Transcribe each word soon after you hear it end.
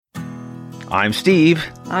I'm Steve.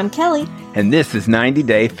 I'm Kelly. And this is 90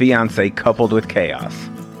 Day Fiancé Coupled with Chaos.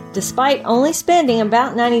 Despite only spending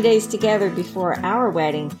about 90 days together before our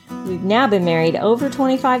wedding, we've now been married over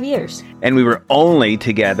 25 years. And we were only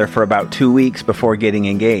together for about 2 weeks before getting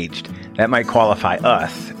engaged. That might qualify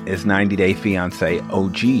us as 90 Day Fiancé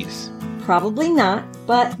OGs. Probably not,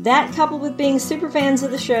 but that coupled with being super fans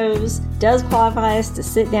of the shows does qualify us to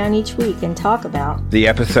sit down each week and talk about the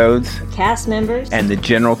episodes, the cast members, and the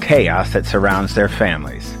general chaos that surrounds their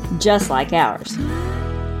families. Just like ours.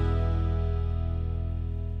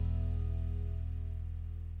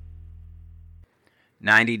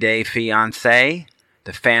 "90 Day Fiancé,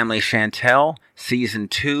 The Family Chantel, Season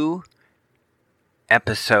 2,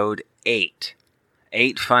 Episode 8.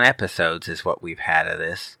 8 fun episodes is what we've had of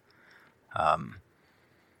this.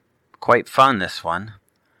 Quite fun, this one.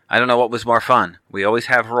 I don't know what was more fun. We always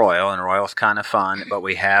have Royal, and Royal's kind of fun, but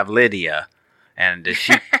we have Lydia. And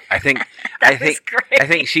she, I think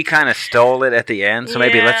she kind of stole it at the end. So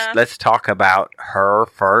maybe let's talk about her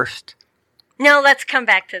first. No, let's come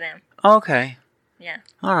back to them. Okay. Yeah.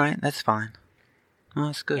 All right, that's fine. Oh,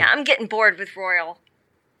 that's good. Yeah, I'm getting bored with Royal.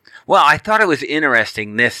 Well, I thought it was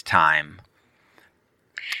interesting this time.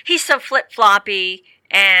 He's so flip-floppy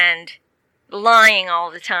and lying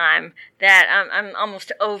all the time that I'm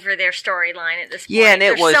almost over their storyline at this point. Yeah, and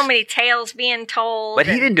There's so many tales being told. But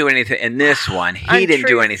he didn't do anything in this one. He didn't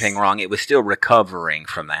do anything wrong. It was still recovering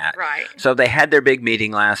from that. Right. So they had their big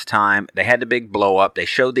meeting last time. They had the big blow up. They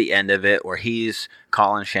showed the end of it where he's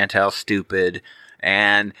calling Chantel stupid.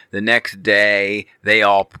 And the next day, they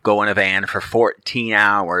all go in a van for 14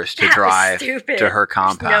 hours to drive to her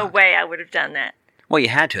compound. There's no way I would have done that. Well, you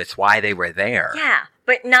had to. It's why they were there. Yeah,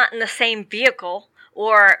 but not in the same vehicle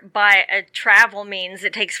or by a travel means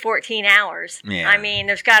that takes 14 hours. Yeah. I mean,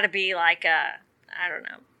 there's got to be like a, I don't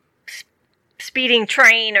know, speeding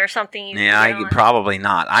train or something. Probably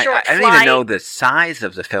not. I don't even know the size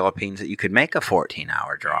of the Philippines that you could make a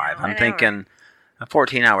 14-hour drive. I'm thinking a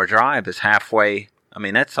 14-hour drive is halfway. I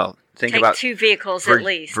mean, that's a... Think about 2 vehicles at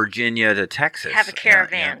least. Virginia to Texas. Have a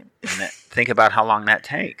caravan. Think about how long that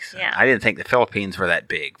takes. Yeah. I didn't think the Philippines were that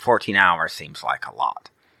big. 14 hours seems like a lot.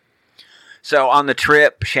 So on the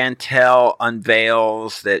trip, Chantel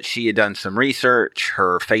unveils that she had done some research,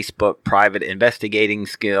 her Facebook private investigating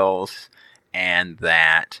skills, and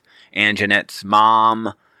that Anjanette's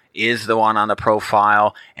mom is the one on the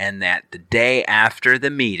profile, and that the day after the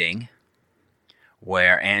meeting,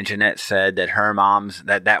 where Anjanette said that her mom's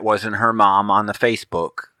that wasn't her mom on the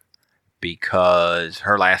Facebook because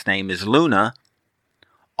her last name is Luna.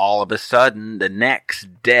 All of a sudden, the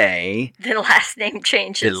next day, the last name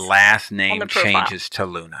changes. The last name changes to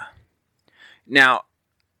Luna. Now,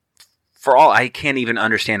 for all I can't even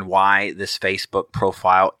understand why this Facebook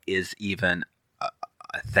profile is even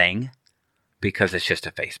a thing, because it's just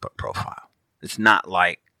a Facebook profile. It's not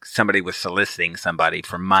like somebody was soliciting somebody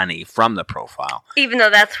for money from the profile. Even though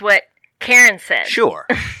that's what Karen said. Sure,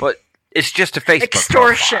 but it's just a Facebook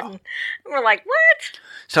extortion. Profile. We're like, what?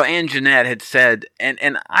 So Anjanette had said,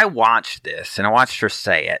 and I watched this, and I watched her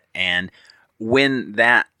say it, and when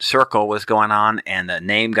that circle was going on and the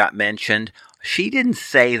name got mentioned, she didn't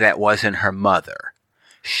say that wasn't her mother.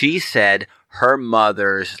 She said her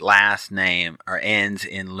mother's last name ends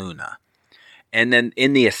in Luna. And then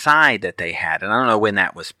in the aside that they had, and I don't know when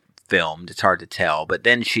that was filmed, it's hard to tell, but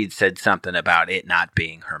then she'd said something about it not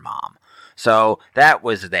being her mom. So that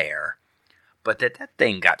was there. But that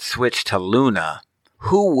thing got switched to Luna,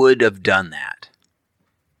 who would have done that?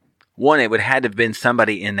 One, it would have had to have been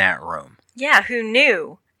somebody in that room. Yeah, who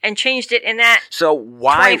knew and changed it in that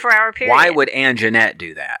 24-hour period. Why would Anjanette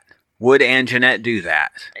do that? Would Anjanette do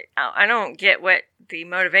that? I don't get what the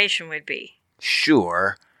motivation would be.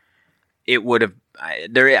 Sure. It would have. I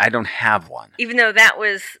don't have one. Even though that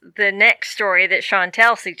was the next story that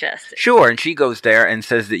Chantel suggested. Sure, and she goes there and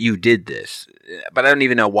says that you did this, but I don't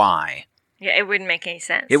even know why. Yeah, it wouldn't make any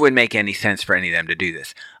sense. It wouldn't make any sense for any of them to do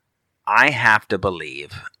this. I have to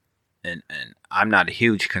believe, and I'm not a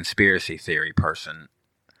huge conspiracy theory person.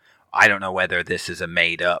 I don't know whether this is a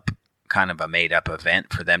made up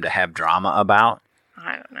event for them to have drama about.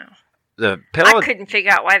 I don't know. I couldn't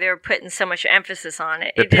figure out why they were putting so much emphasis on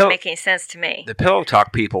it. It didn't make any sense to me. The Pillow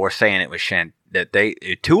Talk people were saying it was that they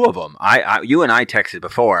 2 of them. You and I texted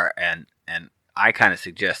before, and I kind of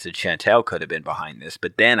suggested Chantel could have been behind this,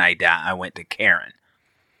 but then I went to Karen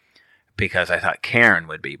because I thought Karen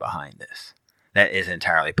would be behind this. That is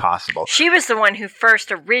entirely possible. She was the one who first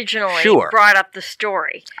originally brought up the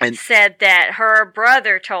story and said that her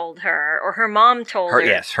brother told her, or her mom told her.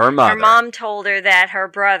 Yes, her mother. Her mom told her that her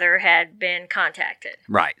brother had been contacted.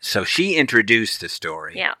 Right. So she introduced the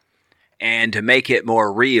story. Yeah. And to make it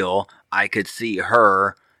more real, I could see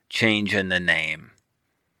her changing the name.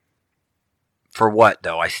 For what,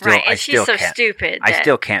 though? She's so stupid. I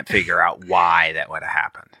still can't figure out why that would have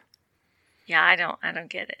happened. Yeah, I don't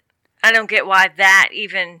get it. I don't get why that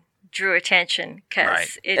even drew attention,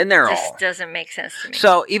 because it just doesn't make sense to me.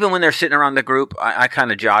 So even when they're sitting around the group, I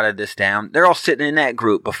kind of jotted this down. They're all sitting in that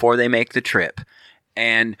group before they make the trip.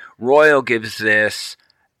 And Royal gives this,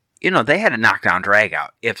 they had a knockdown drag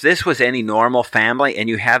out. If this was any normal family and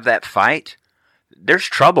you have that fight, there's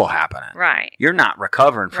trouble happening. Right. You're not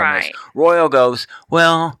recovering from this. Royal goes,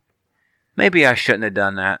 well, maybe I shouldn't have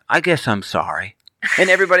done that. I guess I'm sorry.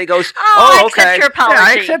 And everybody goes, I okay. accept your apology. Yeah,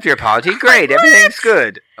 I accept your apology. Great. Everything's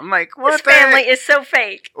good. I'm like, what This family is so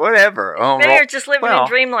fake. Whatever. They are just living in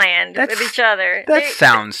dreamland with each other. That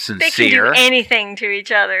sounds sincere. They can do anything to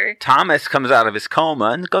each other. Thomas comes out of his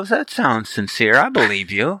coma and goes, that sounds sincere. I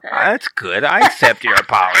believe you. That's good. I accept your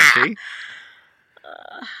apology.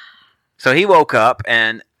 So he woke up,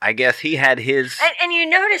 and I guess he had his... And you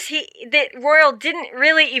notice that Royal didn't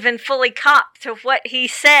really even fully cop to what he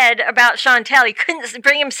said about Chantel. He couldn't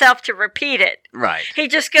bring himself to repeat it. Right. He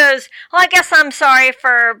just goes, well, I guess I'm sorry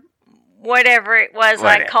for whatever it was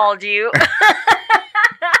I called you. It's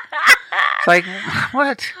like,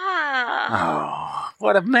 what? Oh,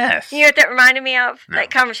 what a mess. You know what that reminded me of? No.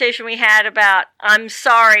 That conversation we had about, I'm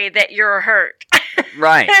sorry that you're hurt.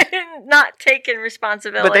 Right. Not taking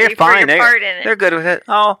responsibility but they're fine. For your part in it. They're good with it.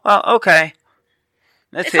 Oh, okay.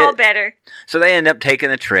 It's all better. So they end up taking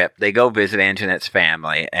a trip. They go visit Anjanette's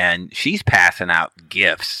family, and she's passing out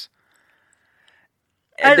gifts.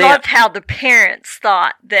 I loved how the parents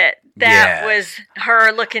thought that was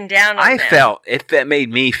her looking down on them. It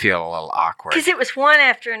made me feel a little awkward. Because it was one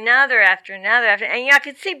after another, and I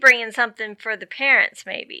could see bringing something for the parents,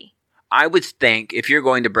 maybe. I would think if you're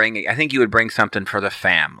going to bring, I think you would bring something for the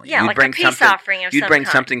family. Yeah, you'd like a peace offering of some You'd bring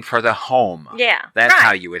kind. something for the home. Yeah, that's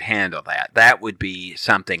how you would handle that. That would be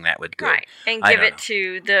something that would go. Right, and give it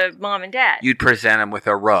to the mom and dad. You'd present them with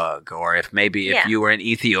a rug, or if you were in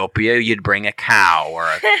Ethiopia, you'd bring a cow or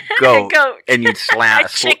a goat, and you'd a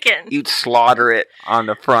chicken. You'd slaughter it on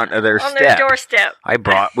the front of their their doorstep.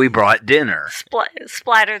 We brought dinner.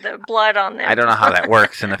 Splatter the blood on them. I don't know how that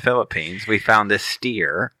works in the Philippines. We found this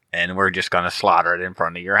steer. And we're just going to slaughter it in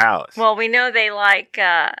front of your house. Well, we know they like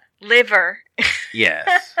liver.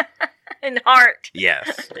 Yes. And heart.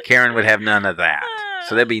 Yes. Karen would have none of that.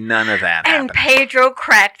 So there'd be none of that happening. And Pedro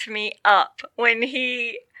cracked me up when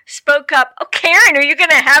he spoke up. Oh, Karen, are you going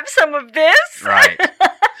to have some of this? Right.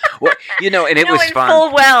 Well, and it was fun.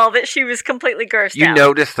 Full well that she was completely grossed out. You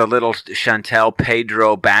noticed the little Chantel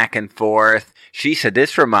Pedro back and forth. She said,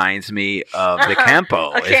 this reminds me of the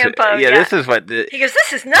Campo. Campo, yeah. This is what... He goes,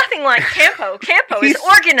 this is nothing like Campo. Campo is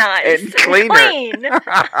organized and clean.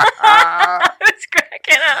 I was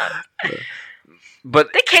cracking up.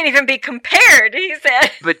 But they can't even be compared, he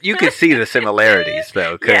said. But you could see the similarities,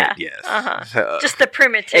 though. Yeah. Yes. Uh-huh. So, just the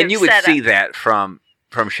primitive And you would setup. see that from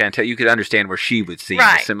Chantel. You could understand where she would see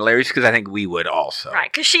the similarities, because I think we would also. Right,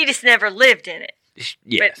 because she just never lived in it.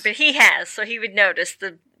 Yes. But he has, so he would notice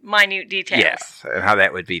the minute details. Yes, and how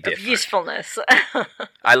that would be different. Of usefulness.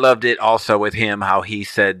 I loved it also with him, how he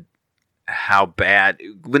said how bad,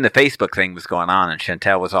 when the Facebook thing was going on and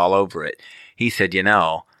Chantel was all over it, he said,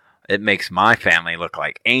 it makes my family look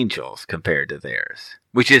like angels compared to theirs,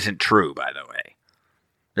 which isn't true, by the way.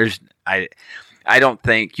 I don't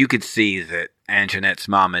think you could see that Anjanette's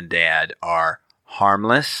mom and dad are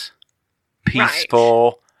harmless,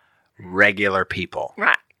 peaceful, regular people.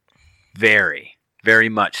 Right. Very, very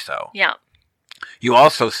much so. Yeah. You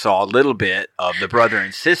also saw a little bit of the brother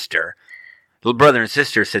and sister. The brother and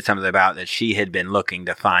sister said something about that she had been looking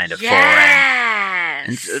to find a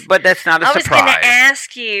foreign. But that's not a surprise. I was going to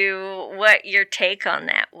ask you what your take on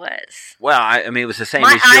that was. Well, I mean, it was the same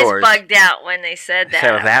as yours. My eyes bugged out when they said that.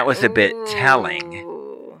 So that was a bit telling.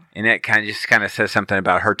 And that kind of says something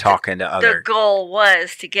about her talking to other. The goal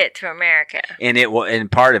was to get to America.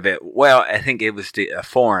 And part of it, I think it was a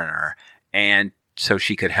foreigner, and so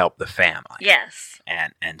she could help the family. Yes.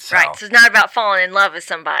 And so. Right. So it's not about falling in love with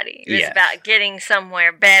somebody. It was about getting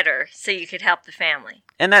somewhere better so you could help the family.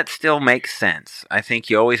 And that still makes sense. I think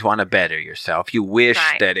you always want to better yourself. You wish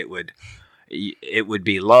that it would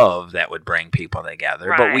be love that would bring people together.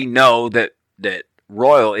 Right. But we know that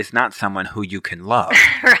Royal is not someone who you can love.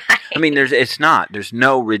 Right. I mean,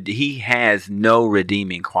 he has no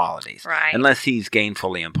redeeming qualities. Right. Unless he's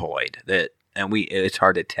gainfully employed. It's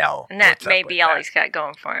hard to tell. And that may be all he's got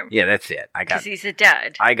going for him. Yeah, that's it. Because he's a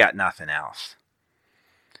dud. I got nothing else.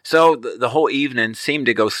 So the whole evening seemed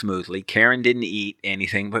to go smoothly. Karen didn't eat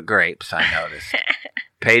anything but grapes, I noticed.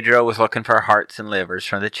 Pedro was looking for hearts and livers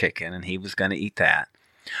from the chicken, and he was going to eat that.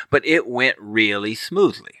 But it went really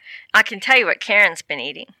smoothly. I can tell you what Karen's been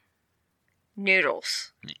eating.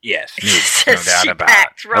 Noodles. Yes, noodles, no doubt she about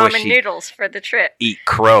packed it. ramen noodles for the trip. Eat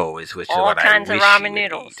crow is what All I kinds of wish ramen she would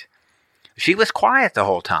noodles. eat. She was quiet the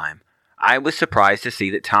whole time. I was surprised to see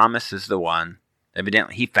that Thomas is the one.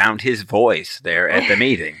 Evidently, he found his voice there at the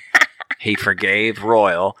meeting. He forgave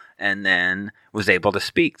Royal and then was able to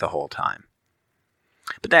speak the whole time.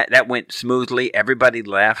 But that went smoothly. Everybody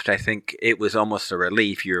left. I think it was almost a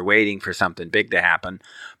relief. You were waiting for something big to happen.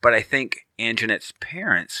 But I think Anjanette's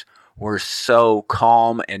parents were so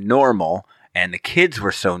calm and normal, and the kids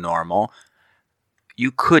were so normal,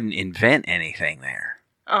 you couldn't invent anything there.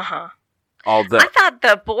 Uh-huh. Although I thought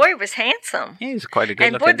the boy was handsome. he was quite a good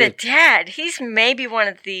And looking boy, the dude. dad, he's maybe one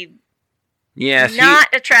of the Yes, not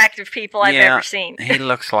attractive people I've ever seen. He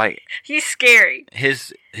looks like He's scary.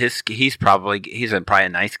 he's probably a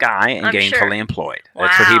nice guy and I'm gainfully sure. employed.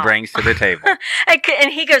 That's what he Wow. brings to the table.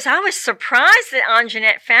 And he goes, I was surprised that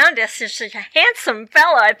Anjanette found us. He's such a handsome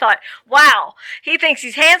fella. I thought, wow, he thinks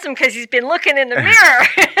he's handsome because he's been looking in the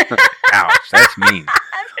mirror. Ouch, that's mean.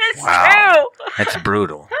 It's Wow. true. That's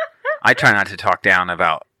brutal. I try not to talk down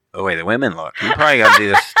about the way the women look. You probably got to do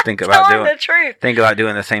this. Think about Telling the truth.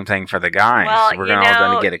 doing the same thing for the guys. Well, We're you all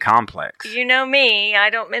going know, to get a complex. You know me. I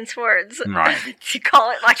don't mince words. Right. To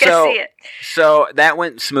call it like I see it. So that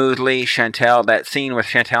went smoothly. Chantel, that scene with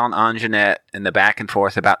Chantel and Anjanette and the back and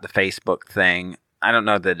forth about the Facebook thing, I don't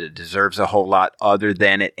know that it deserves a whole lot other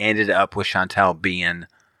than it ended up with Chantel being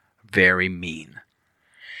very mean.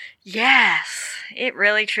 Yes, it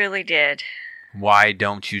really, truly did. Why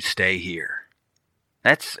don't you stay here?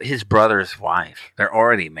 That's his brother's wife. They're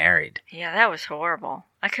already married. Yeah, that was horrible.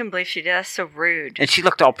 I couldn't believe she did. That's so rude. And she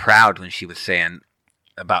looked all proud when she was saying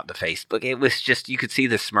about the Facebook. It was just, you could see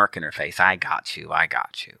the smirk in her face. I got you. I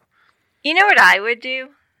got you. You know what I would do?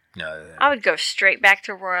 No. I would go straight back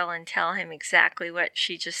to Royal and tell him exactly what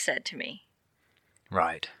she just said to me.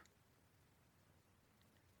 Right.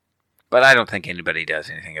 But I don't think anybody does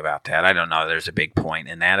anything about that. I don't know. There's a big point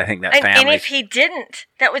in that. I think that And family. if he didn't,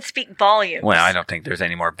 that would speak volumes. Well, I don't think there's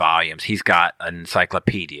any more volumes. He's got an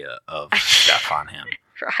encyclopedia of stuff on him.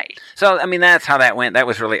 Right. So, I mean, that's how that went. That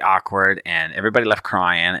was really awkward, and everybody left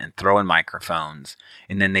crying and throwing microphones.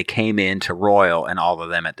 And then they came in to Royal and all of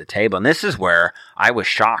them at the table. And this is where I was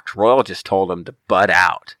shocked. Royal just told them to butt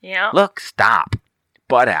out. Yeah. Look, stop.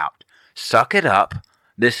 Butt out. Suck it up.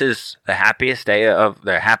 This is the happiest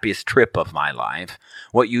trip of my life.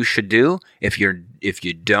 What you should do, if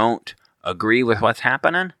you don't agree with what's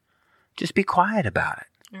happening, just be quiet about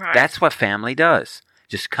it. Right. That's what family does.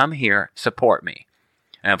 Just come here, support me.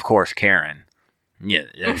 And of course, Karen, yeah,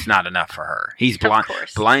 it's not enough for her. He's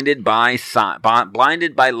blinded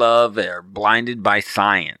by love or blinded by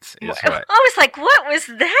science. Is what. I was like, what was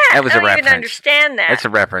that? That was I a don't reference. even understand that. That's a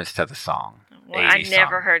reference to the song. Well, I 80s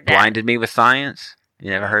never song. heard that. Blinded me with science? You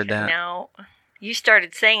never heard that? No. You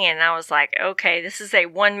started singing, and I was like, okay, this is a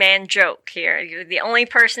one-man joke here. You're the only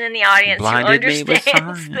person in the audience Blinded who me with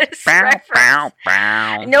understands science. this Bow, reference. bow,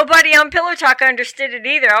 bow. Nobody on Pillow Talk understood it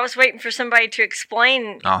either. I was waiting for somebody to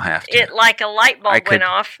explain I'll have to. it like a light bulb went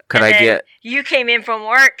off. Could and I then get? You came in from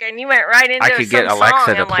work, and you went right into I could some get Alexa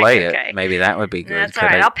song. to I'm play like, it. okay. Maybe that would be good. That's Could all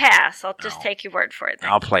right. I- I'll pass. I'll just No. take your word for it then.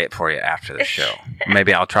 I'll play it for you after the show.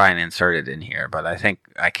 Maybe I'll try and insert it in here, but I think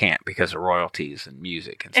I can't because of royalties and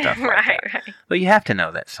music and stuff like right, that. right. But you have to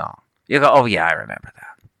know that song. You go, oh yeah, I remember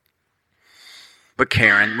that. But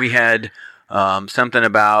Karen, we had something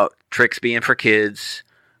about tricks being for kids.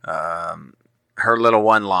 Her little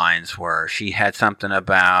one-lines were she had something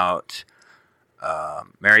about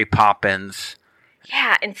Mary Poppins.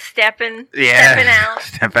 Yeah, and stepping out.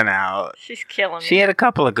 Stepping out. She's killing me. She had a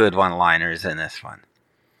couple of good one-liners in this one.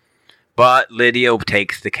 But Lydia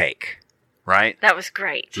takes the cake, right? That was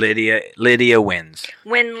great. Lydia wins.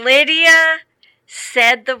 When Lydia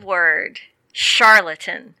said the word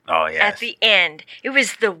charlatan Oh, yes. at the end, it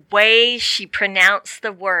was the way she pronounced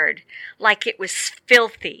the word, like it was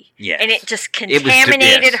filthy. Yes. And it just It was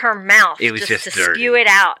contaminated yes. her mouth It was just to dirty. spew it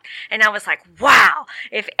out. And I was like, wow,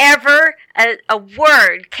 if ever a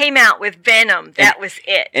word came out with venom, that was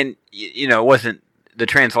it. And, you know, it wasn't, the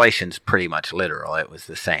translation's pretty much literal. It was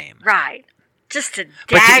the same. Right. Just a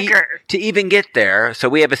But dagger. to even get there, so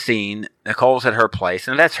we have a scene. Nicole's at her place,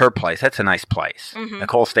 and that's her place. That's a nice place. Mhm.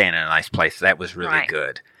 Nicole's staying in a nice place. That was really Right.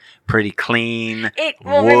 good. pretty clean.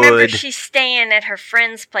 Remember, wood. she's staying at her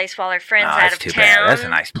friend's place while her friend's out That's of too town. bad. That's a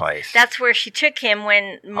nice place. That's where she took him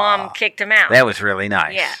when Mom kicked him out. That was really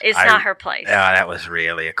nice. Yeah, it's not her place. Yeah, that was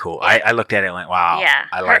really a cool. Yeah. I looked at it and went, wow. Yeah,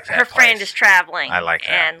 I like that her place. friend is traveling. I like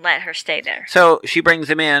that. And let her stay there. So she brings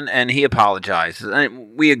him in, and he apologizes.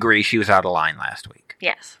 And we agree she was out of line last week.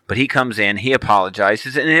 Yes. But he comes in, he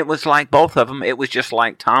apologizes, and it was like both of them. It was just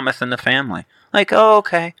like Thomas and the family. Like, oh,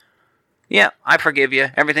 okay. Yeah, I forgive you.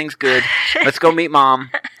 Everything's good. Let's go meet Mom.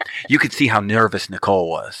 You could see how nervous Nicole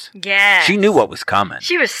was. Yeah. She knew what was coming.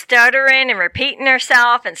 She was stuttering and repeating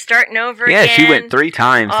herself and starting over again. Yeah, she went 3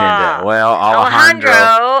 times into, Alejandro.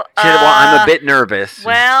 Alejandro. She said, well, I'm a bit nervous.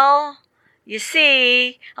 Well, you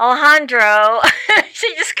see, Alejandro,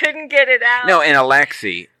 she just couldn't get it out. No, and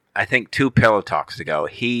Alexi, I think 2 pillow talks ago,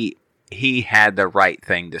 he had the right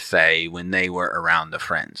thing to say when they were around the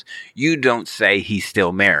friends. You don't say he's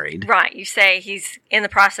still married. Right. You say he's in the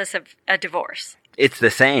process of a divorce. It's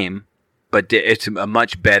the same, but it's a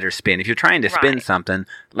much better spin. If you're trying to spin Right. something,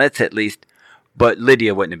 let's at least... But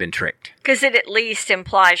Lydia wouldn't have been tricked. Because it at least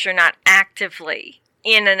implies you're not actively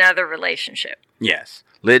in another relationship. Yes.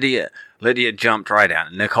 Lydia jumped right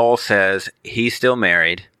out. Nicole says he's still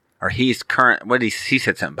married, or he's current... He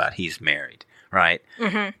said something about he's married, right?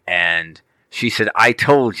 Mm-hmm. And she said, I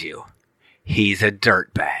told you, he's a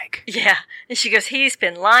dirtbag. Yeah. And she goes, he's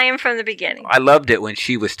been lying from the beginning. I loved it when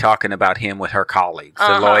she was talking about him with her colleagues, the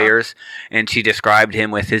Uh-huh. lawyers, and she described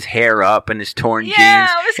him with his hair up and his torn Yeah,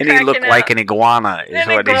 jeans, I was and he looked cracking like up. an iguana. Is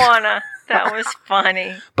An what he- iguana. That was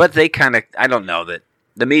funny. But they kind of, I don't know that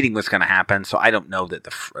the meeting was going to happen, so I don't know that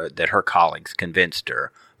that her colleagues convinced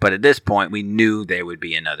her. But at this point, we knew there would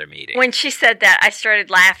be another meeting. When she said that, I started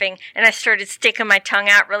laughing, and I started sticking my tongue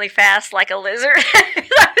out really fast like a lizard.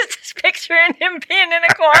 I was just picturing him being an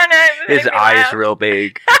iguana. It made His me eyes laugh. real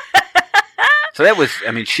big. So that was,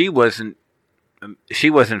 I mean, she wasn't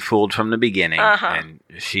fooled from the beginning, Uh-huh. and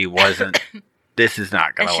she wasn't, this is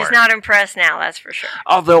not going And to she's work. not impressed now, that's for sure.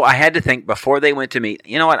 Although I had to think before they went to meet,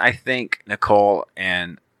 you know what? I think Nicole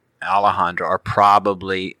and Alejandro are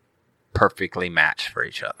probably perfectly matched for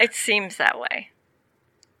each other. It seems that way.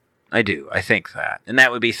 I do. I think that. And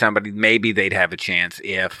that would be somebody, maybe they'd have a chance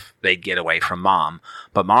if they'd get away from Mom.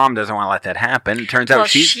 But Mom doesn't want to let that happen. It turns Well, out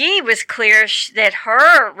she was clear that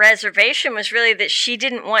her reservation was really that she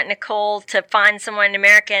didn't want Nicole to find someone in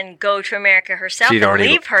America and go to America herself She'd and already-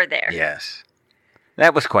 leave her there. Yes.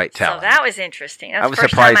 That was quite telling. So that was interesting. That's I the was first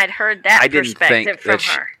surprised. time I'd heard that I didn't perspective think from that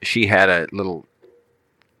her. she had a little,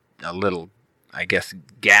 I guess,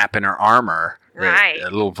 gap in her armor. Right. A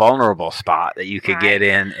little vulnerable spot that you could Right. get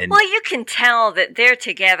in. And Well, you can tell that they're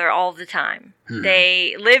together all the time. Hmm.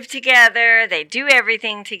 They live together. They do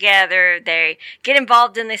everything together. They get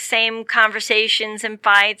involved in the same conversations and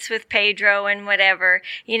fights with Pedro and whatever.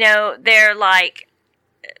 You know, they're like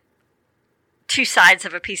 2 sides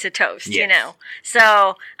of a piece of toast, you Yes. know.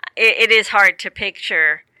 So it is hard to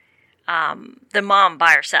picture the mom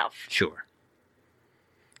by herself. Sure.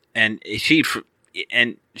 And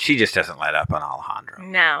she just doesn't let up on Alejandro.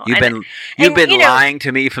 No. You've And- been you know, lying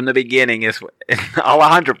to me from the beginning.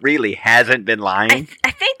 Alejandro really hasn't been lying.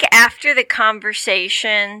 I think after the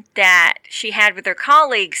conversation that she had with her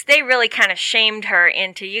colleagues, they really kind of shamed her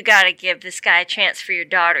into, you got to give this guy a chance for your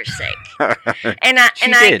daughter's sake. And I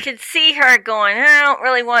did. could see her going, I don't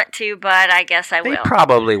really want to, but I guess I They will.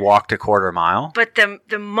 probably walked a quarter mile. But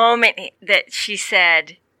the moment that she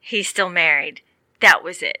said he's still married, that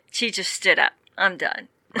was it. She just stood up. I'm done.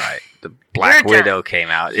 Right. The Black You're Widow done. came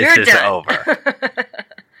out. You're This is done. over.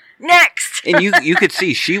 Next. And you could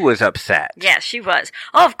see she was upset. Yeah, she was.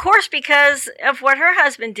 Oh, of course, because of what her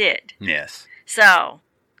husband did. Yes. So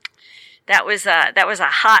that was a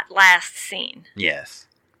hot last scene. Yes.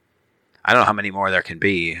 I don't know how many more there can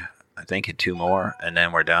be. I think 2 more, and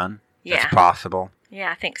then we're done. Yeah. That's possible. Yeah,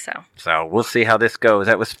 I think so. So we'll see how this goes.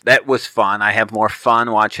 That was fun. I have more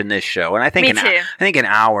fun watching this show, and I think Me too. I think an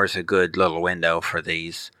hour is a good little window for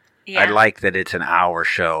these. Yeah. I like that it's an hour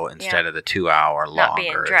show instead of the 2 hour Not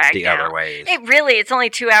being longer dragged the out. other ways. It's only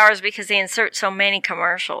 2 hours because they insert so many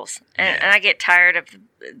commercials, and, Yeah. and I get tired of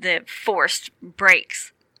the forced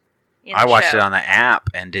breaks. in I the watched show. it on the app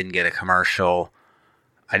and didn't get a commercial.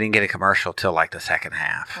 I didn't get a commercial till like the second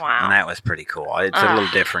half. Wow. And that was pretty cool. It's a little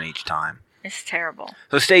different each time. It's terrible.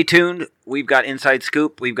 So stay tuned. We've got Inside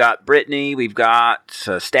Scoop. We've got Brittany. We've got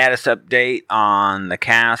a status update on the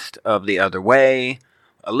cast of The Other Way.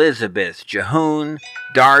 Elizabeth, Jehoon,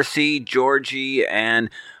 Darcy, Georgie, and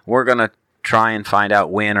we're going to try and find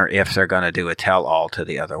out when or if they're going to do a tell-all to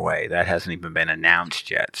The Other Way. That hasn't even been announced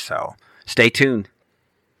yet, so stay tuned.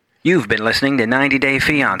 You've been listening to 90 Day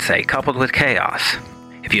Fiancé Coupled with Chaos.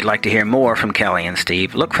 If If you'd like to hear more from Kelly and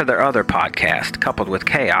Steve, look for their other podcast, Coupled with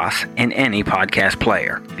Chaos, in any podcast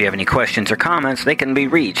player. If you have any questions or comments, they can be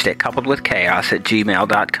reached at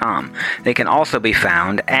coupledwithchaos@gmail.com. They can also be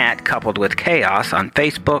found at Coupled with Chaos on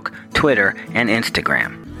Facebook, Twitter, and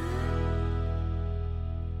Instagram.